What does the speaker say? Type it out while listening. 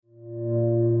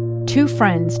Two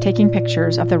friends taking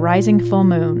pictures of the rising full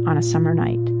moon on a summer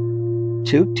night.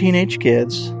 Two teenage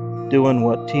kids doing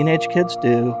what teenage kids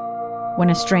do. When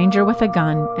a stranger with a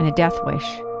gun and a death wish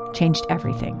changed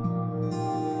everything.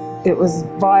 It was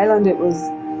violent, it was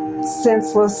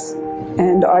senseless,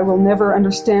 and I will never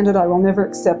understand it, I will never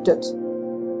accept it.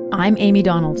 I'm Amy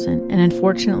Donaldson, and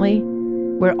unfortunately,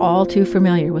 we're all too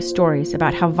familiar with stories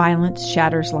about how violence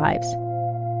shatters lives.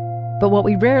 But what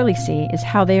we rarely see is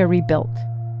how they are rebuilt.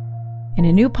 In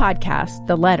a new podcast,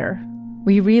 The Letter,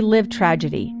 we relive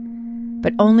tragedy,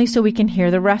 but only so we can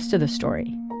hear the rest of the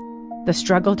story. The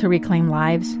struggle to reclaim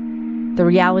lives, the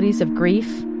realities of grief,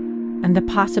 and the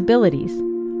possibilities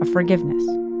of forgiveness.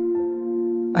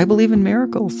 I believe in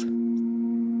miracles.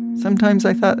 Sometimes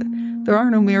I thought, there are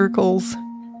no miracles.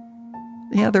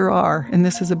 Yeah, there are, and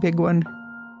this is a big one.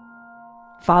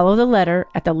 Follow The Letter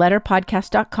at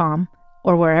theletterpodcast.com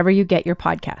or wherever you get your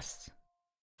podcasts.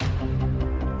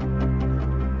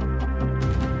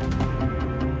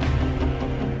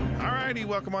 Alrighty,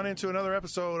 welcome on into another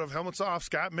episode of Helmets Off.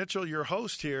 Scott Mitchell, your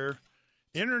host here.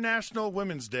 International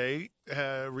Women's Day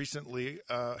recently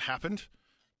happened,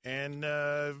 and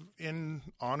in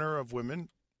honor of women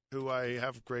who I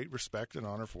have great respect and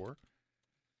honor for.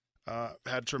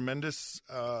 Had tremendous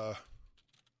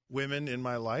women in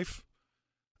my life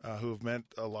who have meant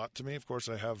a lot to me. Of course,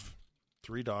 I have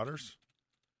 3 daughters.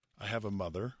 I have a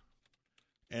mother.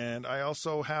 And I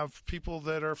also have people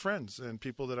that are friends and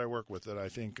people that I work with that I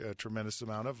think a tremendous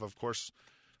amount of. Of course,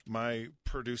 my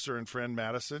producer and friend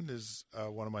Madison is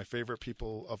one of my favorite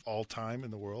people of all time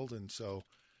in the world. And so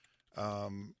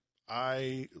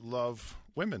I love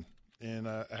women, and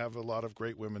I have a lot of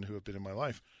great women who have been in my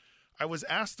life. I was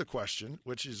asked the question,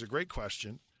 which is a great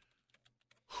question,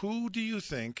 who do you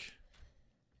think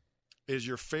is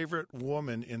your favorite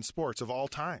woman in sports of all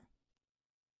time?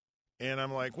 And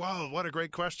I'm like, wow, what a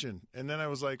great question. And then I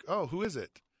was like, oh, who is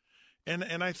it?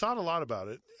 And I thought a lot about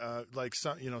it. Like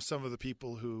some of the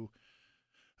people who,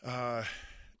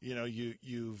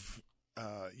 you've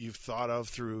thought of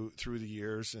through the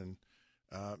years, and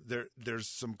there's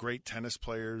some great tennis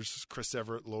players, Chris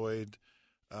Everett Lloyd,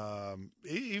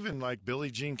 even like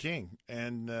Billie Jean King,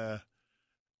 and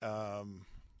some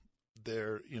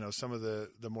of the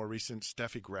more recent.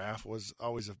 Steffi Graf was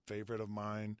always a favorite of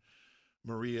mine.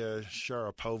 Maria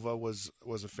Sharapova was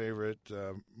a favorite.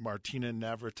 Martina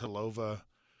Navratilova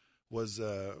was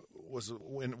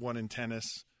one in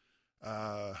tennis.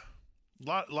 A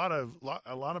lot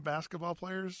of basketball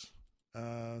players,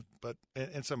 but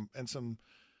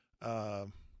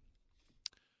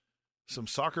some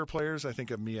soccer players. I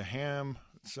think of Mia Hamm,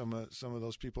 some of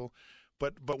those people.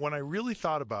 But when I really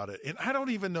thought about it, and I don't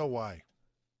even know why,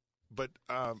 but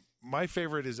my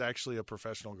favorite is actually a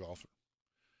professional golfer.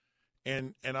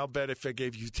 And I'll bet if I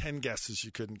gave you 10 guesses,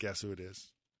 you couldn't guess who it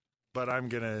is. But I'm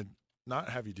going to not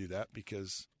have you do that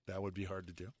because that would be hard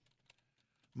to do.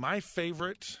 My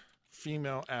favorite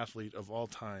female athlete of all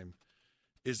time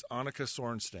is Annika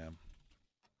Sorenstam.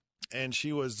 And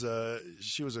she was a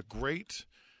great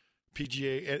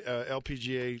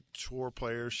LPGA Tour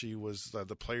player. She was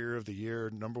the player of the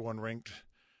year, number 1 ranked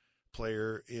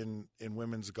player in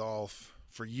women's golf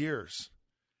for years.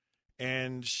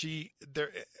 And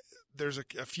there's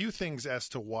a few things as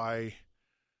to why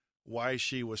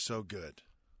she was so good.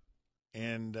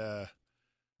 And the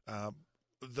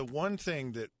one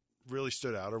thing that really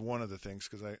stood out, or one of the things,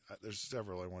 because there's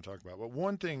several I want to talk about, but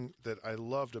one thing that I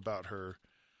loved about her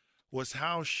was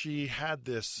how she had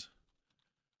this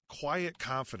quiet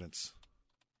confidence.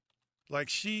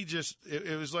 Like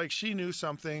it was like she knew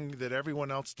something that everyone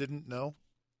else didn't know,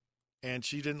 and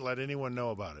she didn't let anyone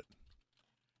know about it.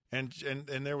 And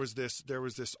there was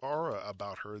this aura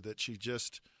about her that she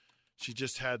just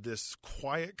had this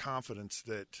quiet confidence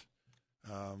that,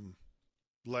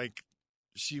 like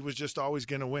she was just always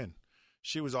going to win.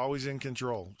 She was always in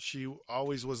control. She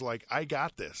always was like, I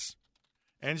got this.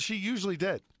 And she usually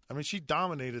did. I mean, she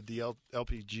dominated the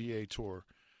LPGA Tour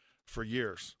for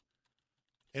years.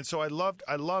 And so I loved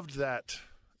that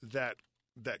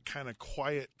kind of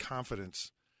quiet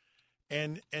confidence.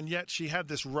 And yet she had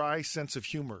this wry sense of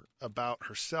humor about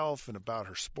herself and about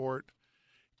her sport.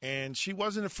 And she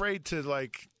wasn't afraid to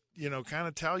kind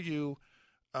of tell you,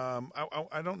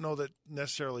 I don't know that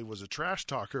necessarily was a trash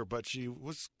talker, but she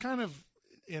was kind of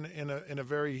in a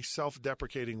very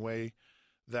self-deprecating way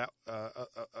that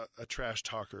a trash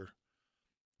talker.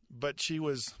 But she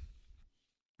was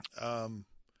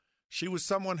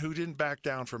someone who didn't back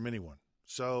down from anyone.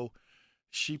 So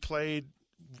she played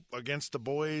against the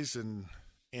boys,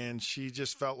 and she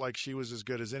just felt like she was as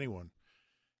good as anyone.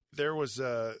 There was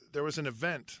an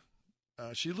event.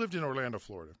 She lived in Orlando,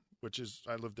 Florida,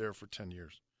 I lived there for 10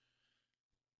 years.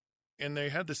 And they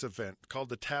had this event called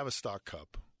the Tavistock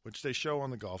Cup, which they show on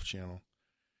the Golf Channel.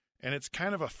 And it's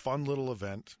kind of a fun little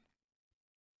event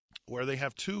where they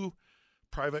have 2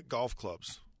 private golf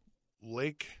clubs,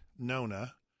 Lake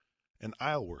Nona and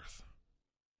Isleworth.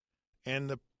 And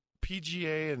the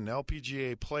PGA and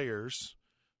LPGA players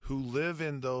who live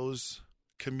in those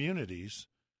communities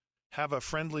have a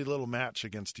friendly little match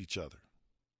against each other.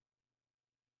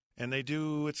 And they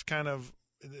do, it's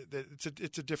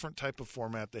a different type of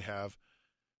format they have.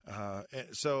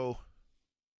 So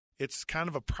it's kind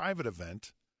of a private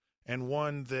event and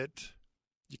one that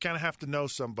you kind of have to know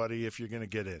somebody if you're going to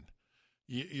get in.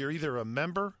 You're either a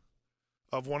member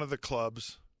of one of the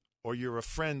clubs or you're a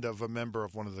friend of a member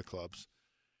of one of the clubs.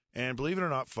 And believe it or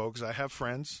not, folks, I have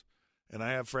friends, and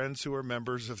I have friends who are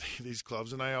members of these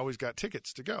clubs, and I always got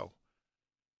tickets to go.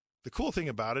 The cool thing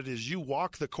about it is you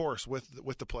walk the course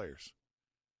with the players.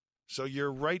 So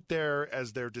you're right there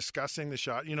as they're discussing the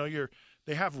shot. You know,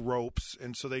 they have ropes,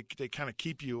 and so they kind of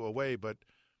keep you away, but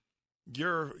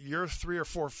you're 3 or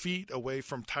 4 feet away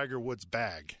from Tiger Woods'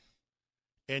 bag.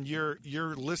 And you're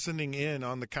listening in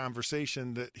on the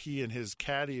conversation that he and his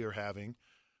caddy are having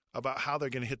about how they're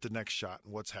going to hit the next shot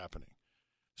and what's happening.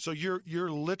 So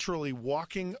you're literally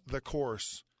walking the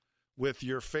course with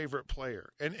your favorite player.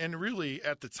 And really,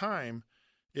 at the time,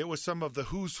 it was some of the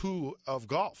who's who of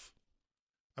golf.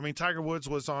 I mean, Tiger Woods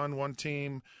was on one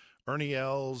team, Ernie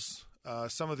Els,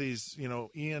 some of these,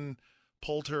 Ian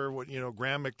Poulter,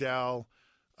 Graham McDowell,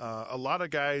 a lot of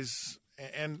guys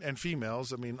and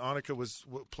females. I mean, Annika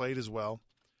played as well.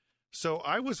 So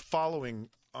I was following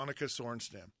Annika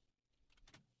Sorenstam,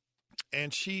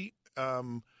 and she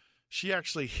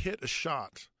actually hit a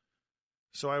shot.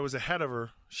 So I was ahead of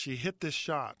her. She hit this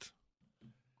shot,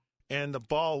 and the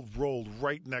ball rolled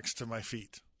right next to my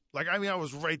feet. I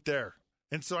was right there.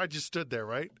 And so I just stood there,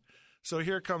 right? So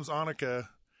here comes Annika,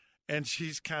 and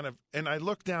and I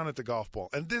looked down at the golf ball.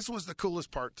 And this was the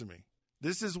coolest part to me.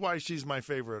 This is why she's my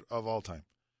favorite of all time.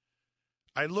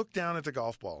 I looked down at the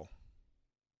golf ball,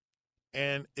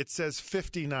 and it says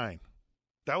 59.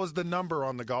 That was the number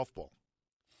on the golf ball.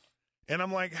 And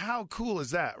I'm like, how cool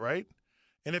is that, right?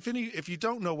 And if you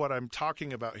don't know what I'm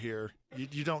talking about here,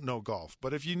 you don't know golf.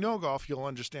 But if you know golf, you'll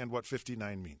understand what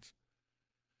 59 means.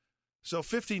 So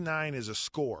 59 is a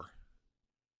score.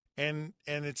 And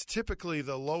it's typically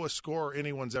the lowest score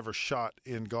anyone's ever shot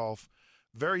in golf.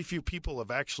 Very few people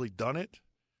have actually done it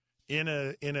in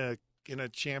a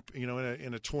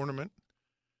tournament.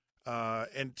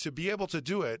 And to be able to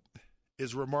do it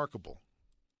is remarkable.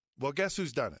 Well, guess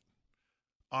who's done it?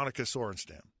 Annika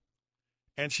Sorenstam.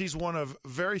 And she's one of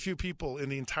very few people in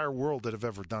the entire world that have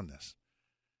ever done this.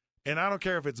 And I don't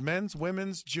care if it's men's,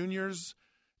 women's, juniors,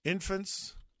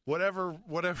 infants, whatever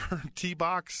tee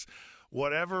box,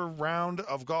 whatever round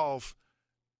of golf,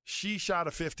 she shot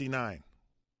a 59.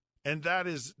 And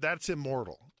that's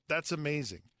immortal. That's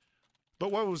amazing.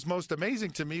 But what was most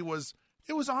amazing to me was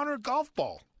it was on her golf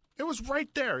ball. It was right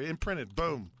there, imprinted.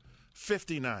 Boom.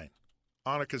 59.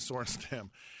 Annika Sorenstam.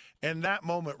 And that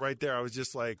moment right there, I was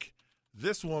just like,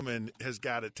 this woman has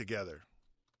got it together.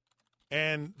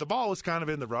 And the ball was kind of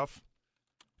in the rough.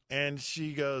 And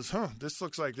she goes, this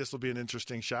looks like this will be an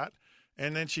interesting shot.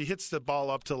 And then she hits the ball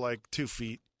up to 2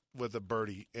 feet with a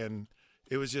birdie. And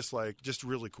it was just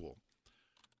really cool.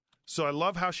 So I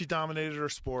love how she dominated her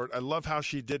sport. I love how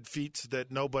she did feats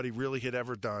that nobody really had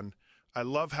ever done. I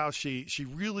love how she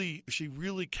really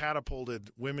catapulted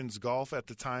women's golf at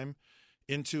the time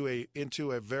into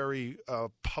a very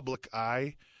public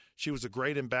eye. She was a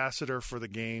great ambassador for the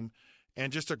game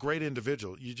and just a great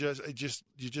individual. You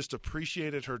just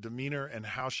appreciated her demeanor and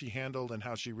how she handled and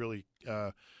how she really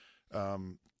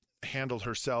handled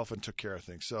herself and took care of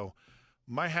things. So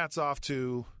my hat's off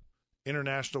to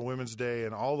International Women's Day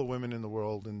and all the women in the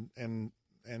world and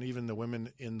even the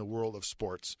women in the world of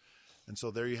sports. And so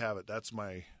there you have it. That's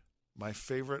my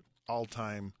favorite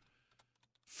all-time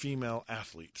female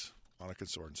athlete, Annika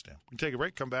Sorenstam. We can take a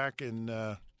break, come back,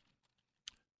 and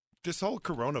this whole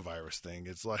coronavirus thing,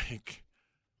 it's like,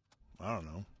 I don't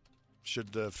know.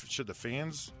 Should the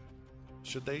fans,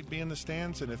 should they be in the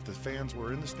stands? And if the fans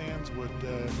were in the stands, would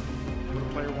a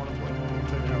player want to play? I'll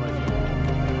tell you how I feel.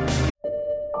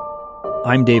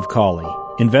 I'm Dave Cawley,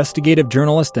 investigative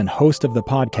journalist and host of the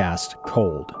podcast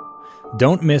Cold.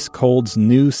 Don't miss Cold's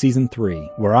new Season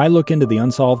 3, where I look into the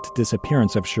unsolved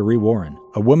disappearance of Cherie Warren,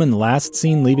 a woman last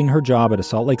seen leaving her job at a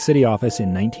Salt Lake City office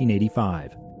in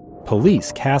 1985.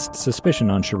 Police cast suspicion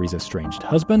on Cherie's estranged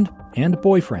husband and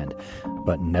boyfriend,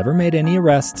 but never made any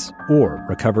arrests or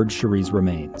recovered Cherie's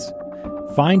remains.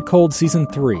 Find Cold Season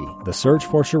 3, The Search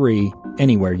for Cherie,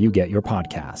 anywhere you get your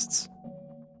podcasts.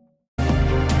 Hi,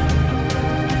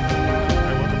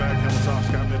 welcome back. Helmets Off,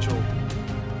 Scott Mitchell.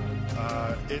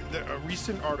 A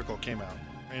recent article came out,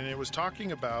 and it was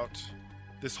talking about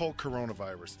this whole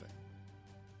coronavirus thing.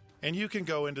 And you can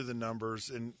go into the numbers,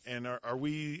 and are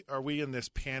we in this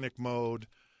panic mode?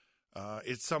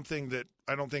 It's something that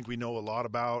I don't think we know a lot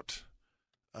about.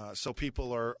 So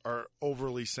people are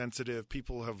overly sensitive.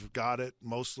 People have got it.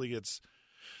 Mostly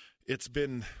it's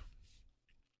been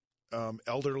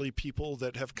elderly people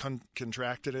that have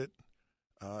contracted it.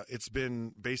 It's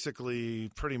been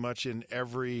basically pretty much in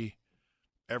every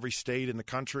state in the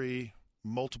country,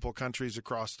 multiple countries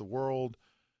across the world.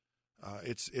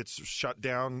 It's shut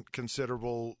down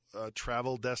considerable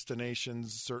travel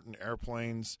destinations, certain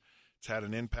airplanes. It's had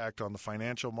an impact on the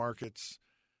financial markets.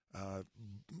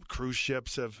 Cruise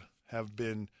ships have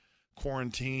been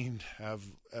quarantined.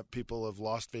 People have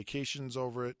lost vacations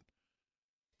over it.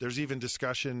 There's even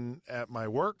discussion at my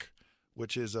work,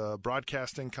 which is a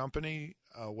broadcasting company,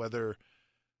 whether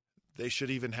they should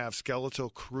even have skeletal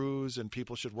crews and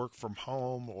people should work from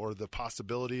home, or the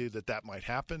possibility that might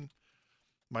happen.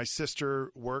 My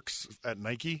sister works at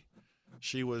Nike.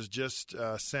 She was just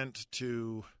sent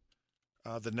to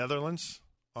the Netherlands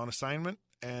on assignment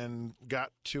and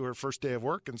got to her first day of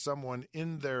work, and someone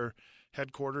in their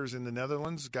headquarters in the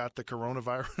Netherlands got the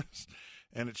coronavirus,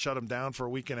 and it shut them down for a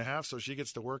week and a half, so she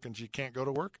gets to work and she can't go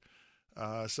to work.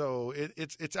 So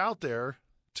it's out there.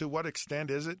 To what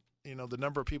extent is it? You know, the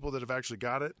number of people that have actually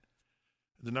got it,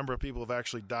 the number of people who have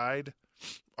actually died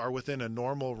are within a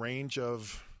normal range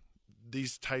of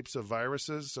these types of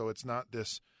viruses. So it's not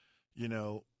this,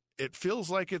 it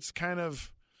feels like it's kind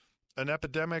of an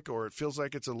epidemic, or it feels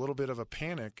like it's a little bit of a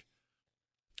panic,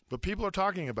 but people are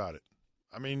talking about it.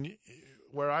 I mean,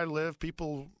 where I live,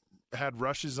 people had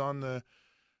rushes on the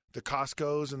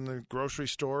Costco's and the grocery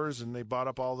stores, and they bought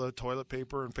up all the toilet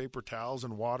paper and paper towels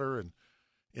and water, and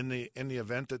in the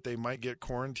event that they might get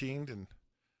quarantined. And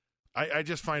I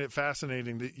just find it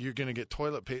fascinating that you're going to get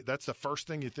toilet paper. That's the first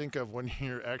thing you think of when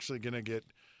you're actually going to get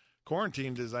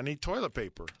quarantined is, I need toilet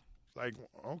paper. Like,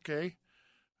 okay.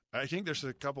 I think there's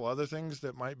a couple other things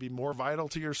that might be more vital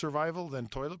to your survival than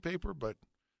toilet paper, but,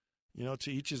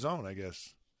 to each his own, I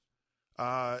guess.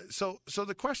 So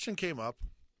the question came up,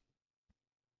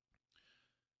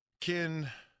 can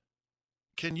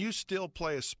you still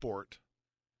play a sport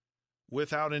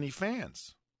without any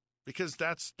fans? Because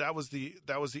that was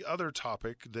the other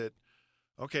topic that,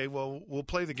 okay, well, we'll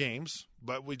play the games,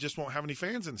 but we just won't have any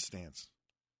fans in the stands.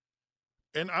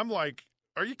 And I'm like,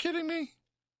 are you kidding me?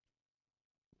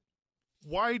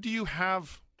 Why do you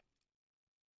have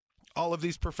all of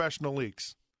these professional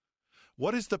leagues?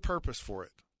 What is the purpose for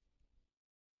it?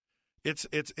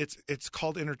 It's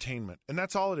called entertainment, and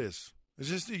that's all it is. It's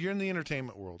just you're in the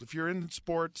entertainment world. If you're in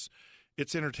sports,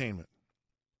 it's entertainment.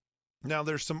 Now,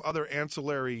 there's some other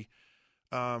ancillary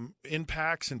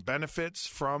impacts and benefits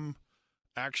from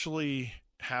actually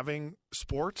having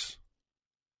sports,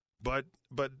 but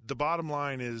the bottom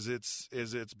line is it's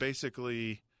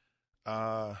basically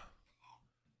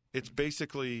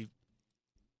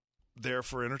there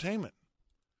for entertainment.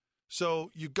 So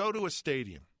you go to a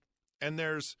stadium, and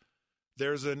there's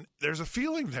a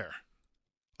feeling there.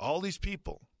 All these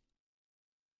people.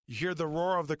 You hear the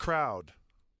roar of the crowd.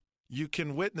 You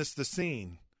can witness the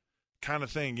scene, kind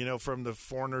of thing, from the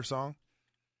Foreigner song.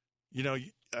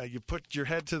 You put your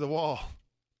head to the wall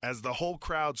as the whole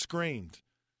crowd screamed.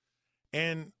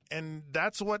 And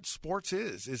that's what sports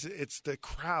is. It's the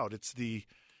crowd. It's the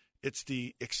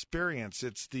experience.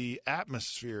 It's the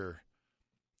atmosphere.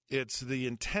 It's the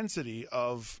intensity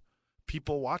of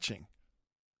people watching.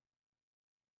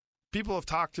 People have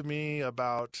talked to me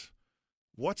about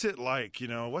what's it like,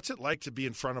 what's it like to be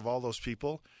in front of all those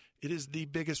people? It is the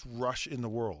biggest rush in the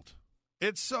world.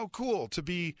 It's so cool to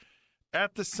be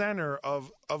at the center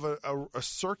of a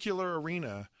circular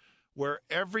arena where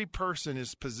every person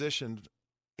is positioned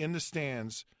in the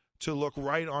stands to look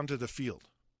right onto the field.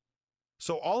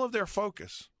 So all of their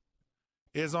focus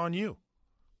is on you.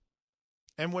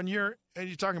 And when you're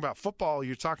talking about football,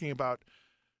 you're talking about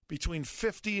between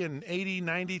 50 and 80,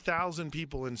 90,000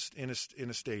 people in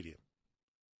a stadium.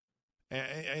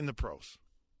 In the pros.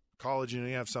 College, you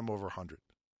have some over 100.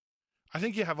 I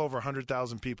think you have over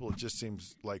 100,000 people. It just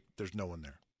seems like there's no one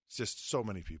there. It's just so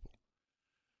many people.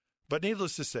 But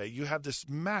needless to say, you have this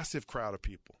massive crowd of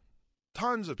people.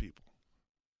 Tons of people.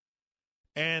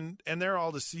 And they're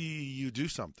all to see you do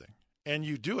something. And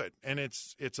you do it. And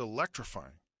it's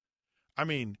electrifying. I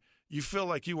mean, you feel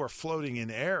like you are floating in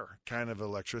air kind of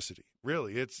electricity.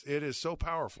 Really, it is so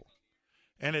powerful.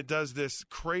 and it does this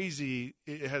crazy.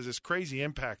 It has this crazy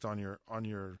impact on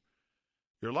your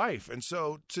life. And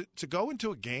so to go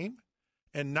into a game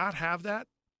and not have that,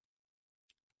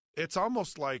 it's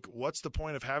almost like, what's the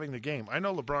point of having the game? I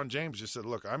know LeBron James just said,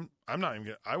 "Look, I'm not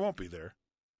even. I won't be there.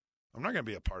 I'm not going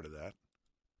to be a part of that."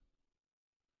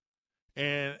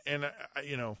 And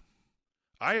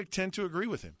I tend to agree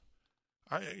with him.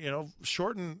 You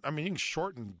can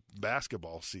shorten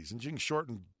basketball seasons. You can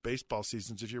shorten baseball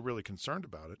seasons if you're really concerned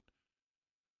about it.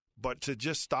 But to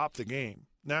just stop the game.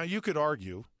 Now, you could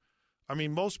argue,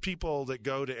 most people that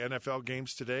go to NFL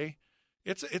games today,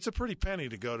 it's a pretty penny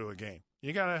to go to a game.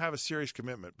 You got to have a serious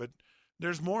commitment. But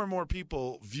there's more and more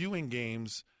people viewing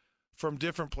games from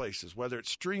different places, whether it's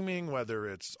streaming, whether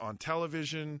it's on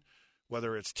television,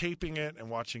 whether it's taping it and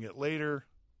watching it later.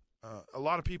 A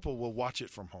lot of people will watch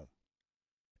it from home.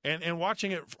 And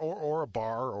watching it or a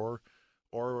bar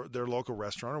or their local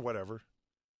restaurant or whatever.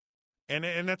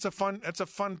 And that's a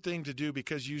fun thing to do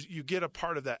because you get a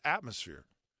part of that atmosphere.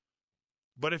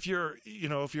 But if you're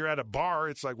at a bar,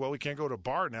 it's like, well, we can't go to a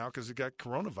bar now because we got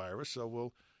coronavirus,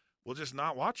 so we'll just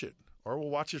not watch it, or we'll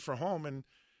watch it from home. And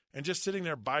just sitting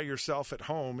there by yourself at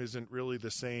home isn't really the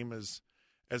same as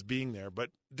being there. But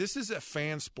this is a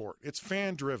fan sport. It's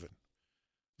fan driven.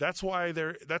 That's why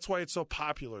it's so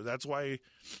popular. That's why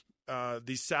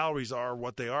these salaries are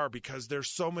what they are, because there's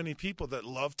so many people that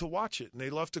love to watch it, and they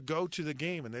love to go to the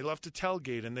game, and they love to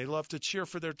tailgate, and they love to cheer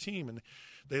for their team, and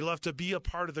they love to be a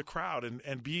part of the crowd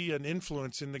and be an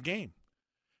influence in the game.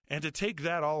 And to take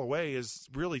that all away is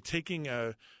really taking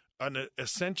an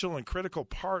essential and critical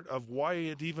part of why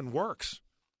it even works.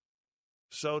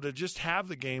 So to just have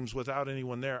the games without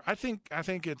anyone there, I think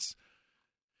it's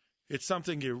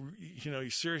something you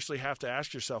seriously have to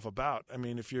ask yourself about.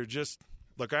 If you're just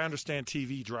 – look, I understand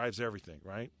TV drives everything,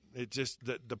 right? It just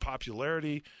the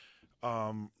popularity,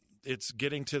 it's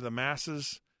getting to the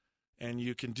masses, and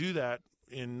you can do that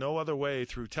in no other way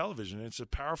through television. It's a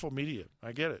powerful media.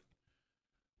 I get it.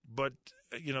 But,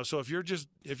 so if you're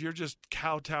just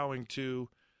kowtowing to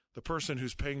the person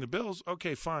who's paying the bills,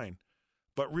 okay, fine.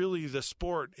 But really the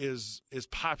sport is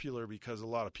popular because a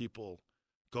lot of people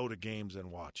go to games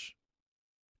and watch.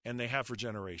 And they have for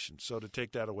generations. So to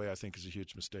take that away, I think, is a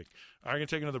huge mistake. All right, going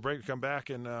to take another break and come back.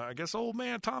 And I guess old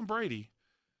man Tom Brady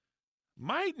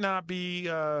might not be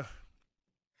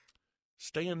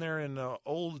staying there in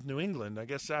old New England. I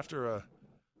guess after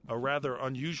a rather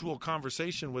unusual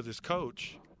conversation with his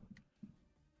coach,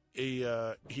 he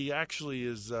actually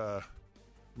is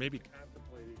maybe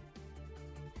contemplating.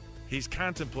 He's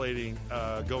contemplating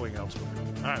going elsewhere.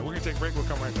 All right, we're going to take a break. We'll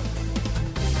come right back.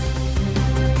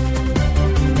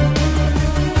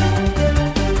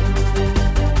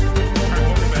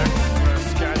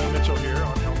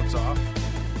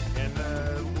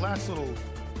 Last little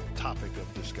topic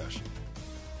of discussion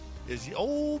is the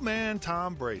old man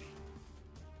Tom Brady.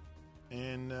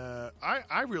 And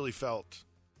I really felt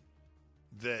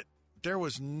that there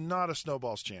was not a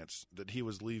snowball's chance that he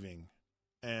was leaving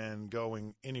and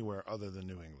going anywhere other than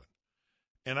New England.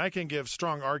 And I can give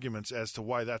strong arguments as to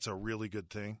why that's a really good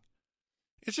thing.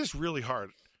 It's just really hard.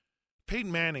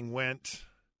 Peyton Manning went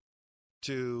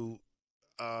to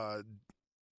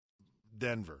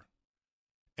Denver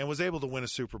and was able to win a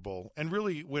Super Bowl, and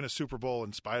really win a Super Bowl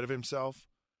in spite of himself.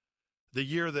 The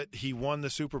year that he won the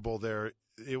Super Bowl there,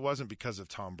 it wasn't because of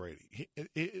Tom Brady.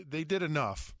 They did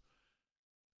enough.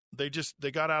 They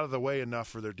got out of the way enough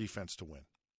for their defense to win.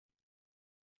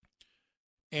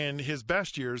 And his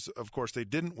best years, of course, they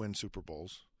didn't win Super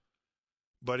Bowls,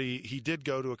 but he did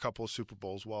go to a couple of Super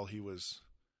Bowls while he was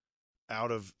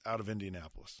out of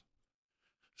Indianapolis.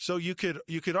 So you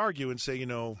could argue and say,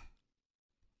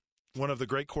 one of the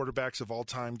great quarterbacks of all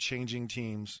time, changing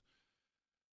teams,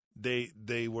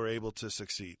 they were able to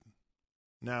succeed.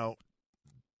 Now,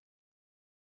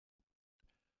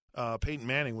 Peyton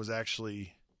Manning was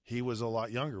he was a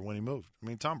lot younger when he moved.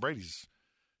 Tom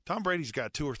Brady's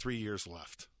got 2 or 3 years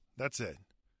left. That's it.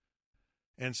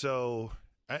 And so,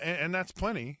 and that's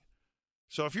plenty.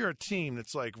 So if you're a team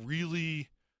that's like really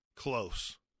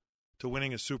close to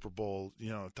winning a Super Bowl,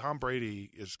 Tom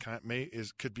Brady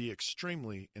could be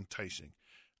extremely enticing.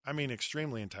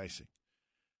 Extremely enticing.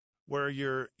 Where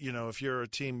if you're a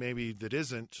team maybe that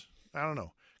isn't, I don't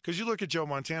know. Because you look at Joe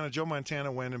Montana. Joe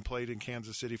Montana went and played in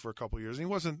Kansas City for a couple of years.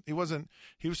 And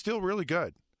he was still really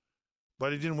good,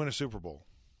 but he didn't win a Super Bowl.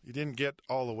 He didn't get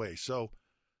all the way. So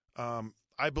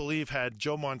I believe had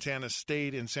Joe Montana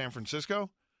stayed in San Francisco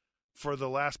for the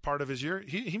last part of his year,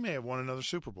 he may have won another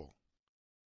Super Bowl.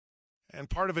 And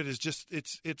part of it is just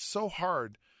it's so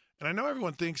hard. And I know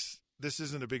everyone thinks this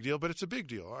isn't a big deal, but it's a big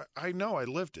deal. I know I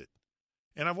lived it.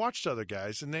 And I've watched other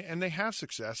guys, and they have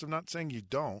success. I'm not saying you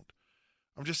don't.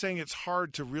 I'm just saying it's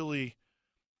hard to really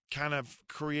kind of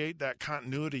create that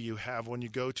continuity you have when you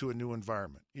go to a new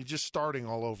environment. You're just starting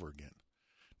all over again.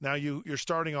 Now you're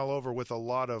starting all over with a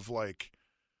lot of like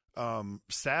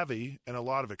savvy and a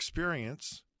lot of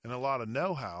experience and a lot of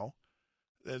know-how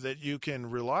that you can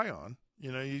rely on.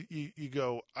 You know, you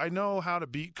go, I know how to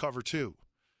beat cover 2,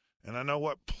 and I know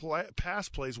what pass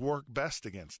plays work best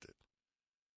against it.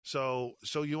 So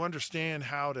you understand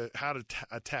how to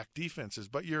attack defenses,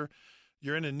 but you're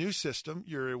in a new system.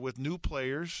 You're with new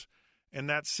players, and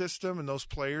that system and those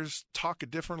players talk a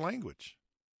different language.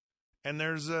 And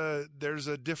there's a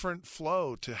different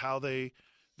flow to how they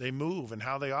move and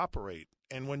how they operate.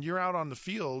 And when you're out on the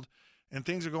field and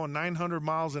things are going 900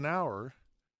 miles an hour,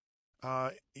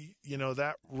 you know,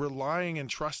 that relying and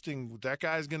trusting that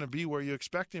guy's going to be where you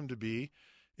expect him to be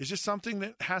is just something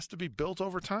that has to be built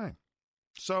over time.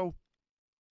 So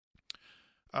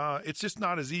it's just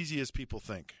not as easy as people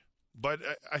think. But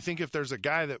I think if there's a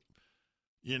guy that,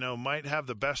 you know, might have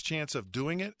the best chance of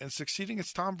doing it and succeeding,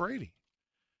 it's Tom Brady.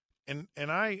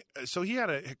 So he had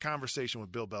a conversation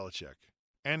with Bill Belichick,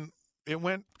 and it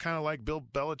went kind of like Bill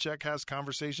Belichick has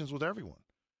conversations with everyone.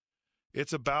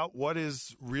 It's about what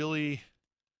is really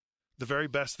the very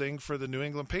best thing for the New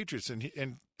England Patriots.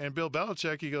 And Bill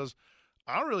Belichick, he goes,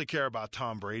 I don't really care about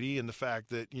Tom Brady and the fact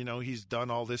that, you know, he's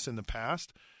done all this in the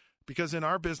past, because in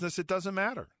our business, it doesn't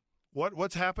matter.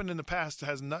 What's happened in the past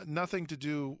has nothing to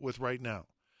do with right now.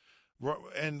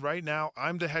 And right now,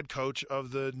 I'm the head coach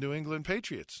of the New England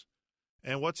Patriots.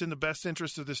 And what's in the best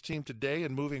interest of this team today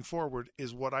and moving forward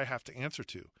is what I have to answer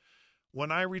to.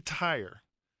 When I retire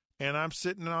and I'm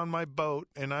sitting on my boat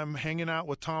and I'm hanging out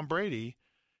with Tom Brady,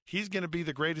 he's going to be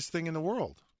the greatest thing in the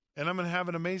world. And I'm going to have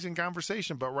an amazing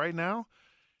conversation. But right now,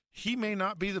 he may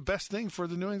not be the best thing for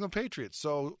the New England Patriots.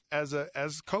 So as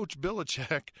Coach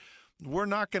Belichick, we're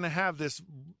not going to have this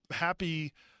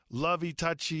happy,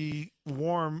 lovey-touchy,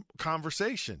 warm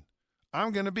conversation.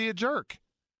 I'm going to be a jerk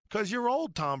because you're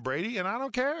old, Tom Brady, and I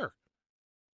don't care.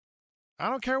 I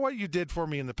don't care what you did for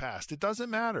me in the past. It doesn't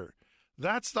matter.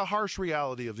 That's the harsh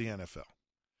reality of the NFL.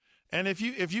 And if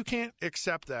you can't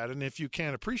accept that, and if you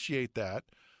can't appreciate that,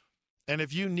 and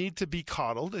if you need to be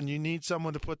coddled and you need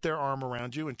someone to put their arm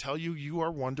around you and tell you you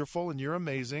are wonderful and you're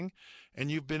amazing and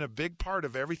you've been a big part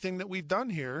of everything that we've done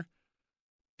here,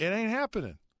 it ain't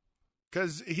happening.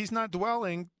 Because he's not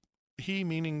dwelling, he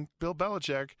meaning Bill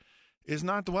Belichick, is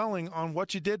not dwelling on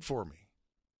what you did for me.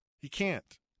 He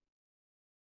can't.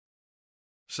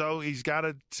 So he's got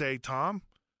to say, Tom,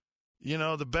 you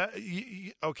know,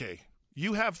 okay,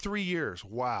 you have 3 years.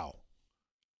 Wow.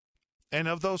 And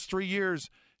of those 3 years,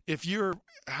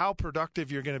 how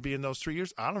productive you're going to be in those 3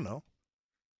 years, I don't know.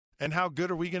 And how good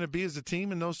are we going to be as a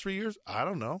team in those 3 years? I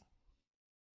don't know.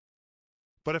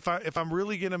 But if I'm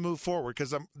really going to move forward,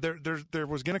 because there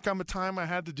was going to come a time I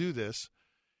had to do this,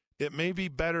 it may be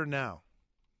better now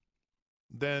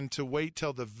than to wait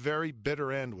till the very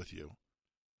bitter end with you.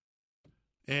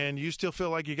 And you still feel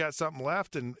like you got something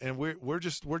left, and we're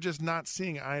just not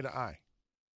seeing eye to eye.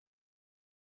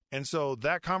 And so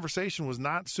that conversation was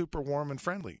not super warm and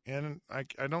friendly. And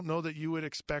I don't know that you would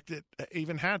expect it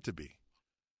even had to be.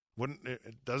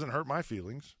 It doesn't hurt my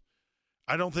feelings.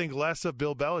 I don't think less of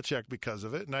Bill Belichick because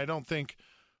of it. And I don't think,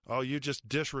 oh, you just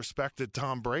disrespected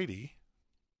Tom Brady.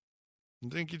 I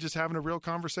think you're just having a real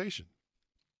conversation.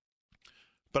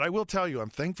 But I will tell you, I'm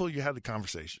thankful you had the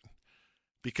conversation.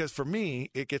 Because for me,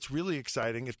 it gets really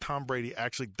exciting if Tom Brady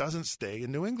actually doesn't stay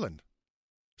in New England.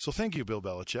 So thank you, Bill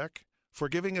Belichick, for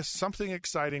giving us something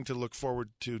exciting to look forward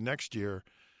to next year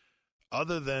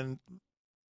other than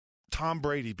Tom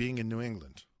Brady being in New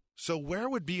England. So where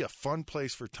would be a fun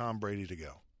place for Tom Brady to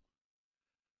go?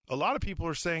 A lot of people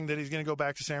are saying that he's going to go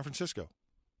back to San Francisco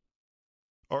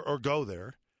or go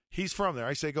there. He's from there.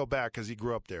 I say go back because he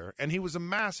grew up there. And he was a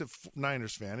massive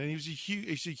Niners fan, and he's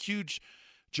a huge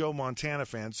Joe Montana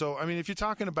fan. So, I mean, if you're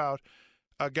talking about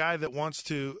a guy that wants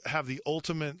to have the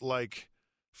ultimate, like,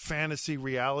 fantasy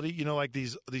reality, you know, like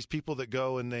these people that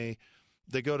go and they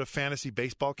go to fantasy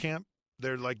baseball camp.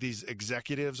 They're like these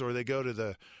executives, or they go to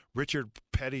the Richard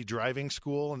Petty driving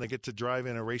school and they get to drive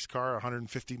in a race car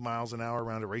 150 miles an hour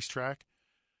around a racetrack.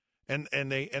 And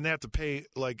they have to pay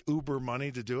like Uber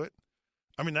money to do it.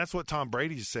 I mean, that's what Tom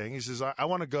Brady's saying. He says, I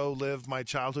want to go live my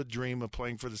childhood dream of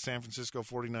playing for the San Francisco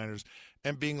 49ers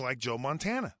and being like Joe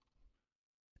Montana.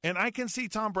 And I can see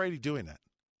Tom Brady doing that.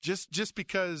 Just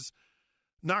because,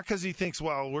 not because he thinks,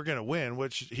 well, we're going to win,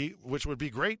 which would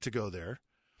be great to go there.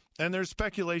 And there's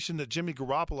speculation that Jimmy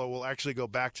Garoppolo will actually go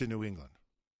back to New England.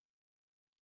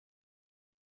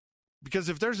 Because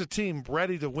if there's a team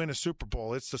ready to win a Super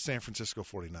Bowl, it's the San Francisco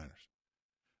 49ers.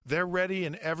 They're ready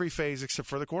in every phase except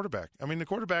for the quarterback. I mean, the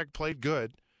quarterback played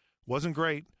good, wasn't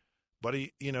great, but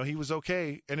he was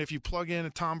okay. And if you plug in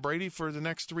a Tom Brady for the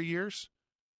next 3 years,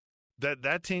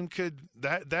 that team could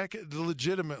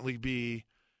legitimately be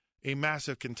a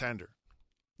massive contender.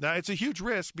 Now, it's a huge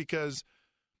risk because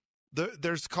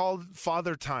there's called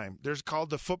father time. There's called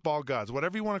the football gods,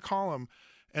 whatever you want to call them.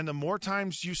 And the more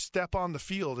times you step on the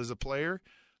field as a player,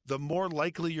 the more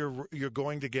likely you're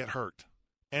going to get hurt.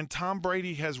 And Tom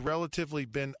Brady has relatively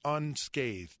been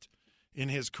unscathed in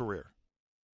his career.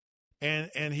 And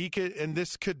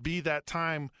this could be that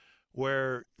time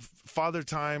where father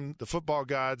time, the football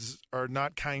gods are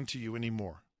not kind to you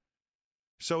anymore.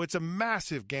 So it's a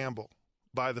massive gamble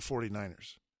by the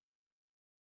 49ers.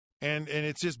 And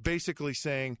it's just basically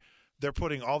saying they're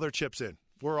putting all their chips in.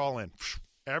 We're all in.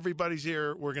 Everybody's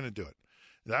here. We're going to do it.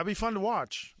 That'd be fun to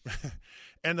watch.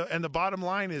 And the bottom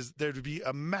line is there'd be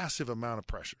a massive amount of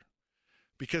pressure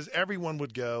because everyone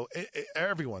would go,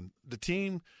 everyone, the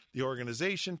team, the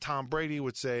organization, Tom Brady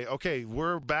would say, okay,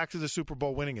 we're back to the Super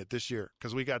Bowl winning it this year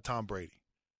because we got Tom Brady.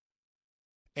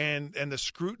 And the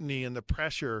scrutiny and the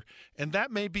pressure, and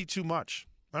that may be too much.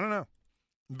 I don't know.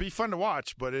 It'd be fun to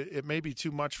watch, but it may be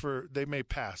too much they may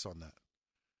pass on that.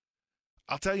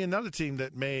 I'll tell you another team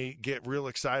that may get real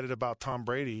excited about Tom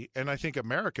Brady, and I think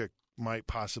America might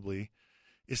possibly,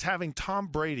 is having Tom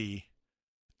Brady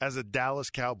as a Dallas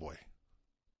Cowboy.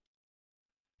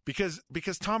 Because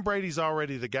Tom Brady's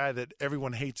already the guy that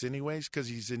everyone hates anyways because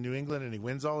he's in New England and he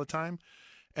wins all the time.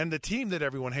 And the team that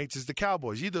everyone hates is the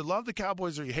Cowboys. You either love the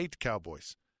Cowboys or you hate the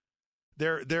Cowboys.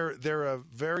 They're a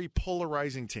very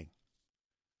polarizing team.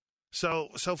 So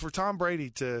for Tom Brady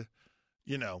to,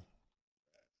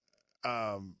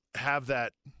 have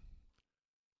that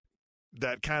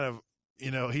kind of,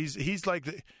 he's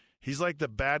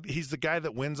the guy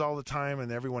that wins all the time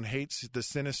and everyone hates the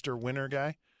sinister winner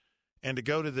guy. And to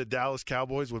go to the Dallas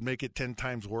Cowboys would make it 10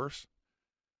 times worse.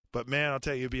 But man, I'll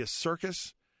tell you, it'd be a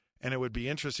circus and it would be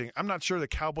interesting. I'm not sure the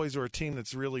Cowboys are a team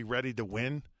that's really ready to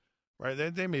win, right?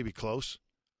 They may be close.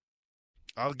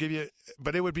 I'll give you,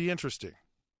 but it would be interesting.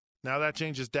 Now that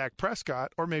changes Dak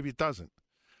Prescott, or maybe it doesn't.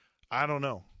 I don't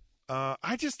know.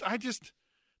 I just,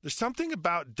 there's something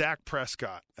about Dak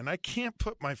Prescott, and I can't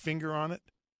put my finger on it,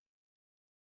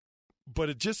 but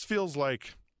it just feels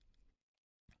like,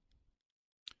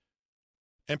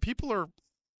 and people are,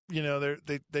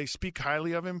 they speak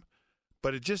highly of him,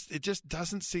 but it just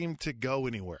doesn't seem to go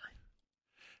anywhere.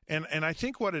 And I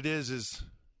think what it is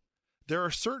there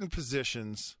are certain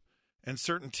positions and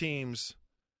certain teams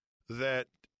that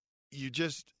you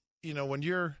just, when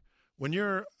you're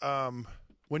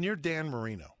Dan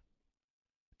Marino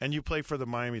and you play for the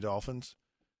Miami Dolphins,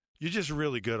 you're just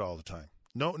really good all the time.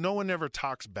 No one ever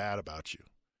talks bad about you.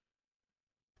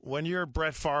 When you're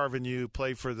Brett Favre and you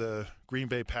play for the Green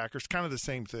Bay Packers, kind of the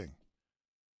same thing.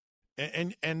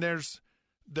 And there's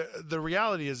the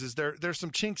reality is there's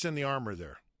some chinks in the armor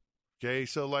there. Okay,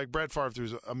 so like Brett Favre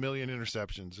threw a million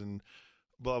interceptions and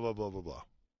blah blah blah blah blah.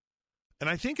 And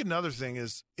I think another thing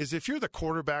is if you're the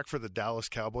quarterback for the Dallas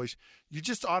Cowboys, you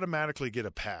just automatically get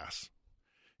a pass.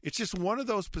 It's just one of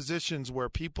those positions where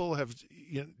people have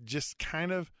just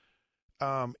kind of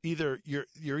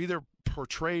you're either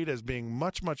portrayed as being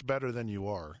much, much better than you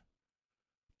are,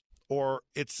 or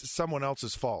it's someone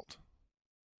else's fault.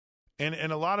 And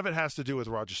a lot of it has to do with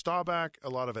Roger Staubach. A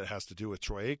lot of it has to do with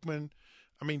Troy Aikman.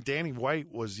 I mean, Danny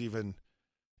White was even,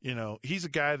 he's a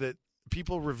guy that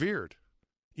people revered,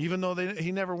 even though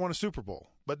he never won a Super Bowl,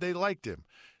 but they liked him.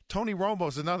 Tony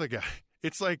Romo's another guy.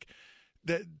 It's like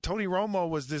that Tony Romo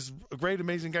was this great,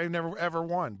 amazing guy who never, ever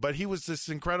won, but he was this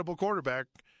incredible quarterback.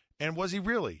 And was he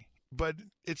really? But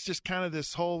it's just kind of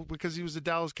this whole, because he was the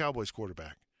Dallas Cowboys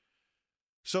quarterback.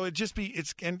 So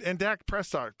and Dak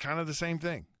Prescott, kind of the same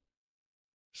thing.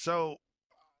 So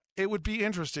it would be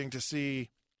interesting to see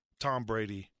Tom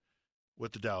Brady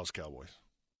with the Dallas Cowboys.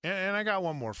 And I got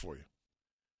one more for you.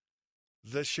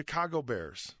 The Chicago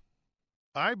Bears.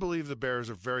 I believe the Bears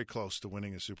are very close to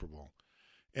winning a Super Bowl.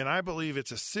 And I believe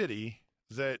it's a city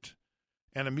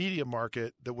and a media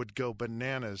market that would go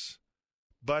bananas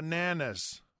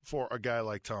for a guy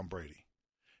like Tom Brady.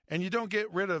 And you don't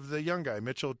get rid of the young guy,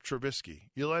 Mitchell Trubisky.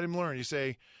 You let him learn. You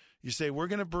say we're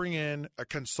going to bring in a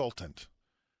consultant,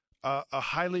 a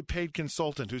highly paid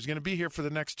consultant who's going to be here for the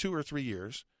next 2 or 3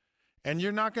 years, and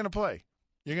you're not going to play.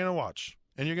 You're going to watch,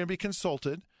 and you're going to be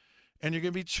consulted, and you're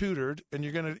going to be tutored, and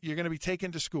you're going to be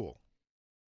taken to school.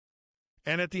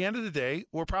 And at the end of the day,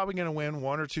 we're probably going to win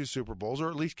 1 or 2 Super Bowls, or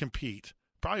at least compete.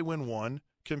 Probably win 1,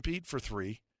 compete for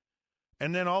 3.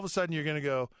 And then all of a sudden you're going to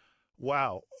go,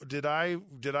 wow, did I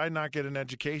not get an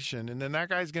education? And then that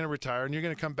guy's going to retire, and you're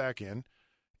going to come back in,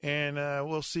 and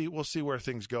we'll see where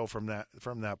things go from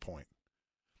that point.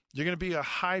 You're going to be a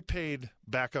high-paid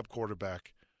backup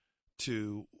quarterback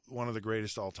to one of the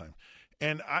greatest all time,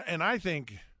 and I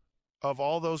think of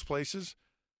all those places,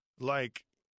 like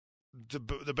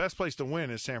the best place to win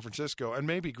is San Francisco, and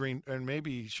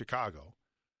maybe Chicago.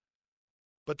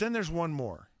 But then there's one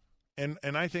more, and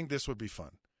I think this would be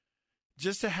fun.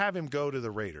 Just to have him go to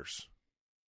the Raiders.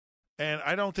 And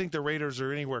I don't think the Raiders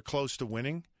are anywhere close to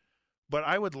winning, but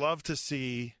I would love to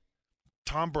see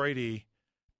Tom Brady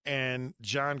and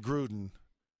John Gruden,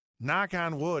 knock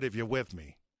on wood if you're with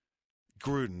me,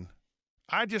 Gruden.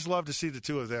 I'd just love to see the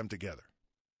two of them together.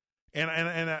 And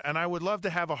I would love to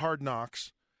have a Hard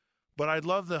Knocks, but I'd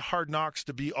love the Hard Knocks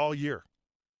to be all year.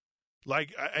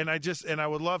 And I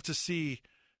would love to see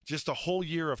just a whole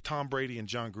year of Tom Brady and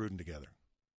John Gruden together.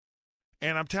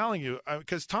 And I'm telling you,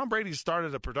 because Tom Brady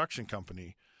started a production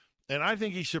company, and I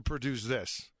think he should produce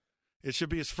this. It should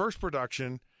be his first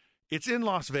production. It's in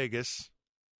Las Vegas.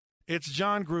 It's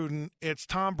John Gruden. It's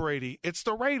Tom Brady. It's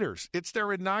the Raiders. It's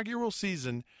their inaugural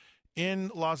season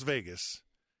in Las Vegas.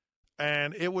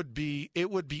 And it would be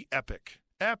epic.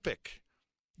 Epic.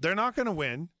 They're not going to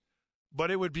win, but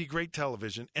it would be great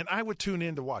television. And I would tune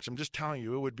in to watch. I'm just telling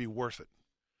you, it would be worth it.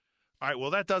 All right,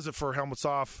 well, that does it for Helmets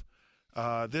Off.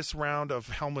 This round of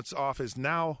Helmets Off is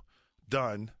now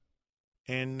done,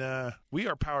 and we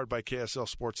are powered by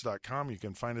KSLSports.com. You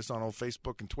can find us on old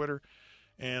Facebook and Twitter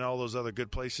and all those other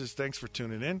good places. Thanks for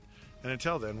tuning in, and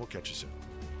until then, we'll catch you soon.